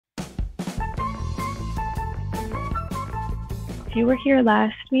If you were here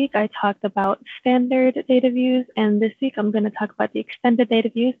last week, I talked about standard data views, and this week I'm going to talk about the extended data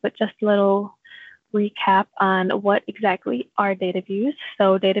views, but just a little recap on what exactly are data views.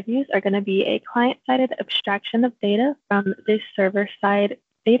 So data views are going to be a client-sided abstraction of data from this server-side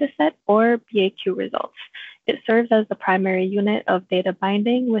dataset or BAQ results. It serves as the primary unit of data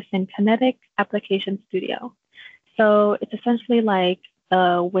binding within Kinetic Application Studio. So it's essentially like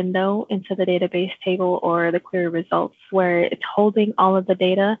a window into the database table or the query results, where it's holding all of the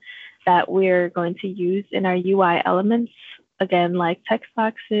data that we're going to use in our UI elements, again, like text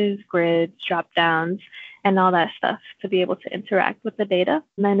boxes, grids, drop-downs, and all that stuff to be able to interact with the data.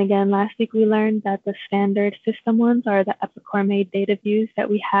 And then again, last week we learned that the standard system ones are the Epicor made data views that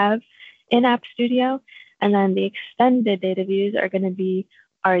we have in App Studio. And then the extended data views are going to be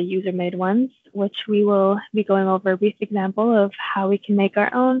our user-made ones, which we will be going over a brief example of how we can make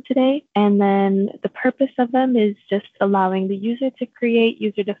our own today. And then the purpose of them is just allowing the user to create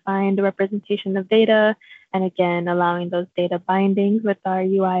user-defined representation of data, and again, allowing those data bindings with our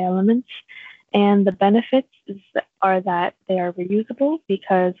UI elements. And the benefits are that they are reusable,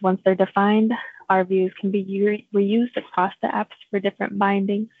 because once they're defined, our views can be reused across the apps for different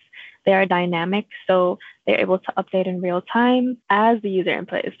bindings. They are dynamic, so they're able to update in real time. As the user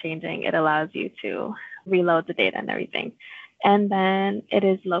input is changing, it allows you to reload the data and everything. And then it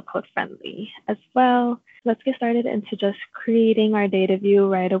is low-code friendly as well. Let's get started into just creating our data view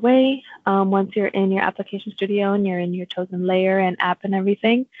right away. Once you're in your application studio and you're in your chosen layer and app and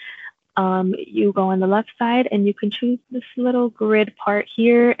everything, you go on the left side and you can choose this little grid part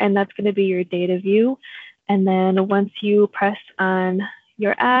here, and that's going to be your data view. And then once you press on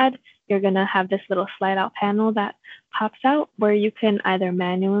your add, you're going to have this little slide out panel that pops out, where you can either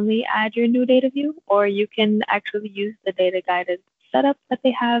manually add your new data view, or you can actually use the data guided setup that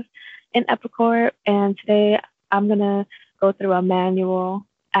they have in Epicor. And today I'm going to go through a manual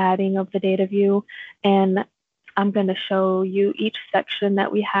adding of the data view, and I'm going to show you each section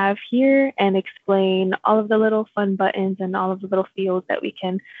that we have here and explain all of the little fun buttons and all of the little fields that we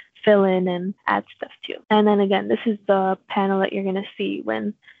can fill in and add stuff to. And then again, this is the panel that you're going to see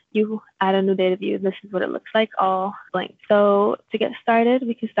when you add a new data view. This is what it looks like, all blank. So to get started,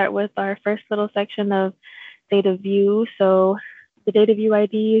 we can start with our first little section of data view. So the data view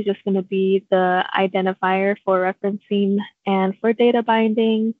ID is just going to be the identifier for referencing and for data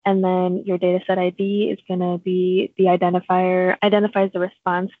binding. And then your dataset ID is going to be the identifier, identifies the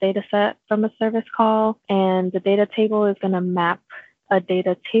response dataset from a service call. And the data table is going to map a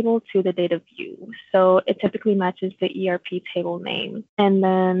data table to the data view. So it typically matches the ERP table name. And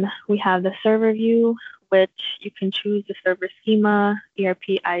then we have the server view, which you can choose the server schema,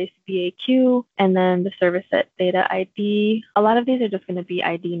 ERP ICE BAQ, and then the server set data ID. A lot of these are just going to be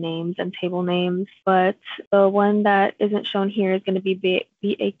ID names and table names, but the one that isn't shown here is going to be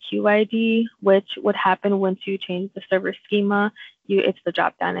BAQ ID, which would happen once you change the server schema. It's the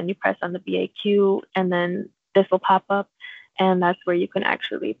drop down and you press on the BAQ, and then this will pop up. And that's where you can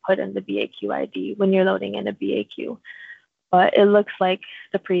actually put in the BAQ ID when you're loading in a BAQ. But it looks like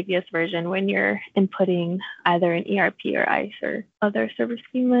the previous version when you're inputting either an ERP or ICE or other server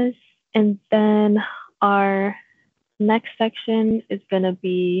schemas. And then our next section is going to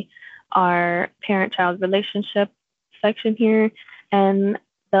be our parent-child relationship section here. And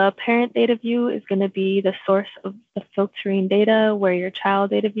the parent data view is going to be the source of the filtering data, where your child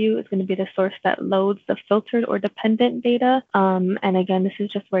data view is going to be the source that loads the filtered or dependent data. And again, this is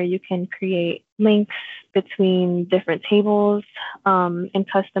just where you can create links between different tables. In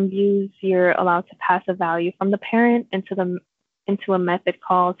custom views, you're allowed to pass a value from the parent into a method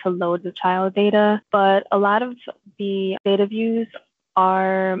call to load the child data. But a lot of the data views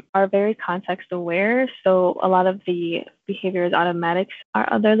are very context aware. So a lot of the behavior is automatics.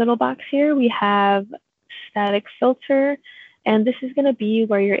 Our other little box here, we have static filter, and this is going to be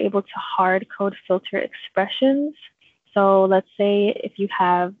where you're able to hard code filter expressions. So let's say if you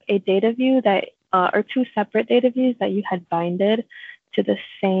have a data view that or two separate data views that you had binded to the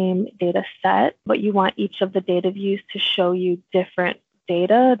same data set, but you want each of the data views to show you different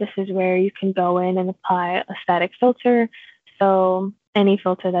data, this is where you can go in and apply a static filter. So any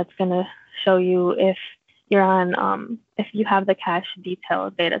filter that's going to show you if you're on, if you have the cache detail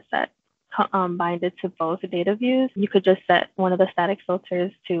data set binded to both data views, you could just set one of the static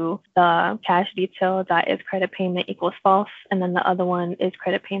filters to the cache detail that is credit payment equals false, and then the other one is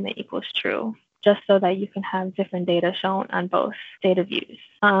credit payment equals true, just so that you can have different data shown on both data views.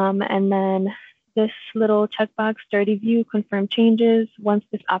 And then this little checkbox, dirty view, confirm changes. Once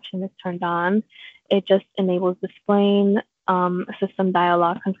this option is turned on, it just enables displaying a system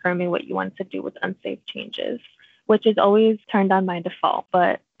dialog confirming what you want to do with unsaved changes, which is always turned on by default,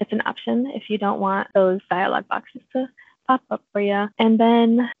 but it's an option if you don't want those dialog boxes to pop up for you. And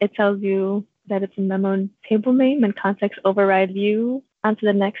then it tells you that it's a memo table name and context override view. Onto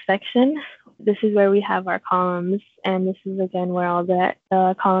the next section. This is where we have our columns, and this is again where all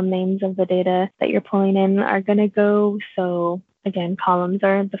the column names of the data that you're pulling in are going to go. So again, columns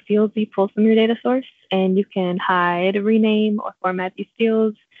are the fields you pull from your data source, and you can hide, rename, or format these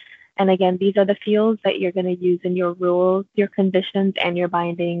fields. And again, these are the fields that you're going to use in your rules, your conditions, and your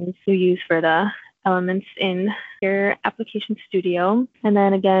bindings to use for the elements in your application studio. And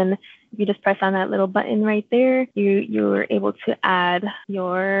then again, if you just press on that little button right there, you're able to add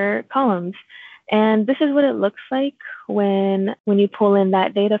your columns. And this is what it looks like when you pull in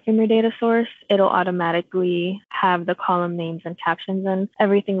that data from your data source. It'll automatically have the column names and captions and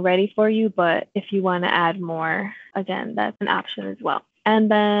everything ready for you. But if you want to add more, again, that's an option as well.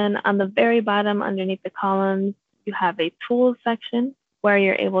 And then on the very bottom underneath the columns, you have a tools section where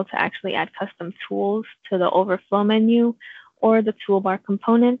you're able to actually add custom tools to the overflow menu or the toolbar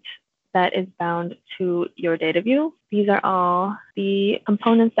component that is bound to your data view. These are all the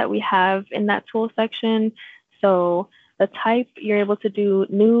components that we have in that tool section. So the type, you're able to do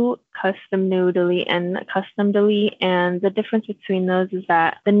new, custom new, delete, and custom delete. And the difference between those is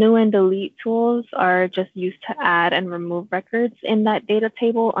that the new and delete tools are just used to add and remove records in that data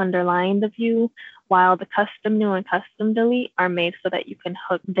table underlying the view, while the custom new and custom delete are made so that you can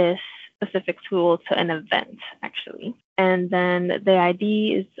hook this specific tool to an event, actually. And then the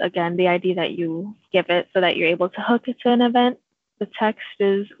ID is, again, the ID that you give it so that you're able to hook it to an event. The text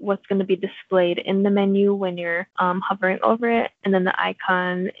is what's going to be displayed in the menu when you're hovering over it. And then the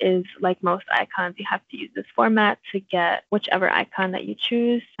icon is, like most icons, you have to use this format to get whichever icon that you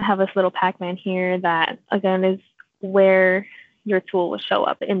choose. I have this little Pac-Man here that, again, is where your tool will show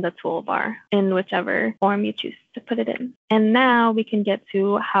up in the toolbar in whichever form you choose to put it in. And now we can get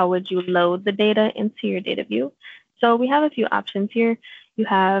to how would you load the data into your data view. So we have a few options here. You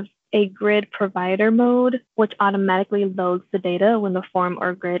have a grid provider mode, which automatically loads the data when the form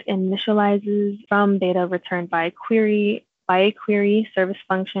or grid initializes from data returned by a query, service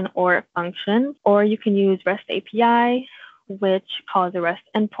function, or function. Or you can use REST API, which calls a REST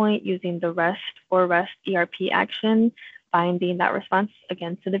endpoint using the REST or REST ERP action, binding that response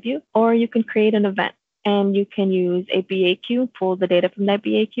again to the view. Or you can create an event, and you can use a BAQ, pull the data from that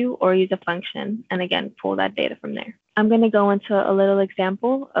BAQ, or use a function, and again, pull that data from there. I'm going to go into a little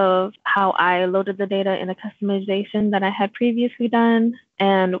example of how I loaded the data in a customization that I had previously done.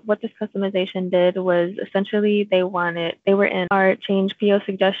 And what this customization did was essentially they were in our change PO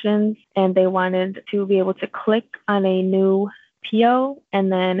suggestions, and they wanted to be able to click on a new PO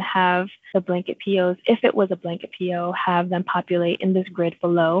and then have the blanket POs, if it was a blanket PO, have them populate in this grid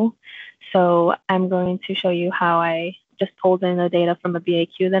below. So I'm going to show you how I just pulled in the data from a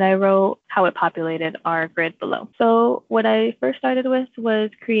BAQ that I wrote, how it populated our grid below. So what I first started with was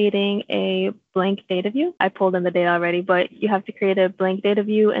creating a blank data view. I pulled in the data already, but you have to create a blank data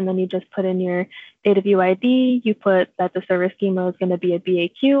view, and then you just put in your data view ID. You put that the service schema is going to be a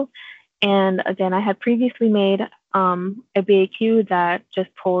BAQ. And again, I had previously made a BAQ that just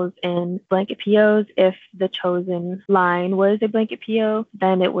pulls in blanket POs. If the chosen line was a blanket PO,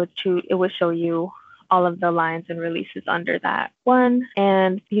 then it would show you all of the lines and releases under that one.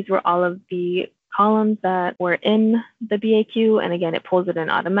 And these were all of the columns that were in the BAQ. And again, it pulls it in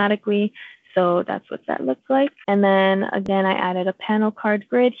automatically. So that's what that looks like. And then again, I added a panel card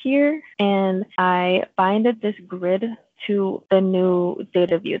grid here, and I binded this grid to the new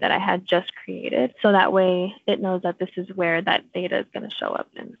data view that I had just created. So that way it knows that this is where that data is going to show up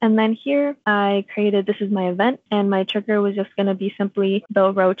in. And then here I created, this is my event, and my trigger was just going to be simply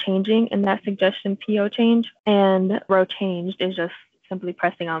the row changing in that suggestion PO change. And row changed is just simply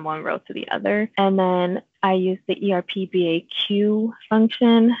pressing on one row to the other. And then I used the ERP BAQ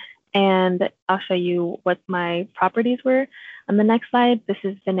function, and I'll show you what my properties were. On the next slide, this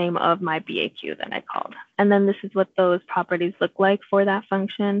is the name of my BAQ that I called. And then this is what those properties look like for that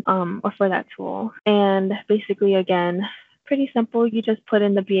function or for that tool. And basically, again, pretty simple. You just put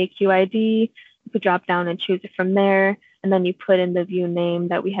in the BAQ ID, you could drop down and choose it from there. And then you put in the view name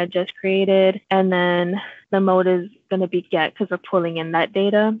that we had just created. And then the mode is going to be get, because we're pulling in that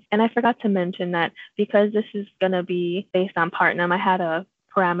data. And I forgot to mention that because this is going to be based on part num, I had a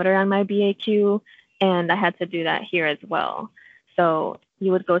parameter on my BAQ, and I had to do that here as well. So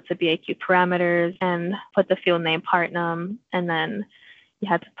you would go to BAQ parameters and put the field name part num, and then you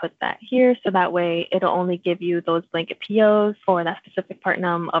had to put that here. So that way it'll only give you those blanket POs for that specific part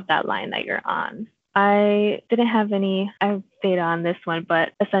num of that line that you're on. I didn't have any data on this one,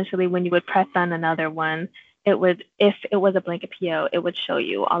 but essentially when you would press on another one, if it was a blanket PO, it would show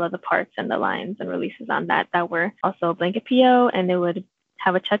you all of the parts and the lines and releases on that were also a blanket PO, and it would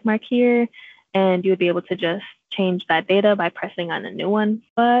have a check mark here, and you would be able to just change that data by pressing on a new one.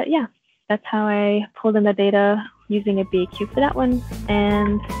 But yeah, that's how I pulled in the data using a BAQ for that one.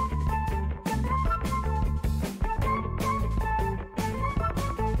 And